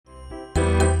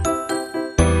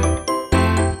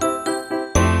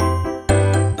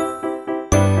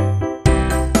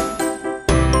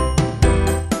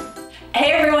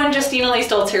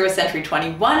LeeStolz here with Century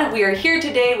 21. We are here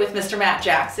today with Mr. Matt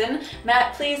Jackson.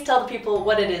 Matt, please tell the people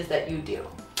what it is that you do.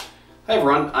 Hi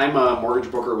everyone, I'm a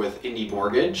mortgage broker with Indi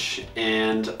Mortgage,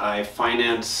 and I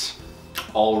finance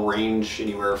all range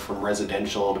anywhere from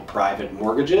residential to private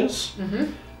mortgages.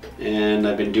 And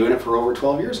I've been doing it for over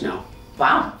 12 years now.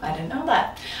 Wow, I didn't know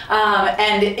that.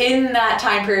 And in that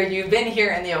time period, you've been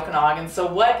here in the Okanagan.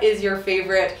 So what is your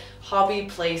favorite hobby,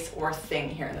 place, or thing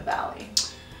here in the Valley?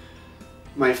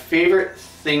 My favorite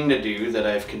thing to do that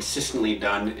I've consistently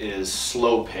done is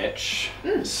slow pitch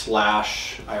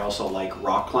slash I also like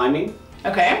rock climbing.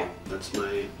 Okay. That's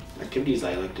my activities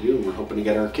I like to do, and we're hoping to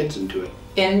get our kids into it.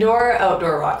 Indoor,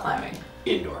 outdoor rock climbing?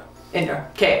 Indoor. Indoor.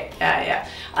 Okay. Yeah.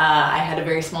 I had a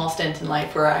very small stint in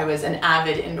life where I was an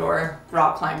avid indoor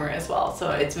rock climber as well.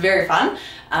 So it's very fun.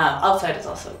 Outside is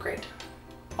also great,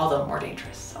 although more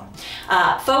dangerous. So,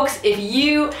 folks, if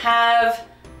you have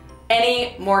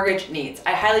any mortgage needs,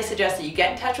 I highly suggest that you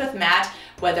get in touch with Matt,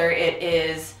 whether it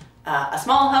is a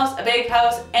small house, a big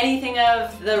house, anything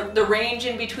of the range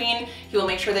in between. He will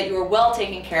make sure that you are well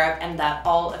taken care of and that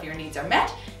all of your needs are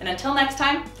met. And until next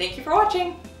time, thank you for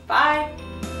watching. Bye.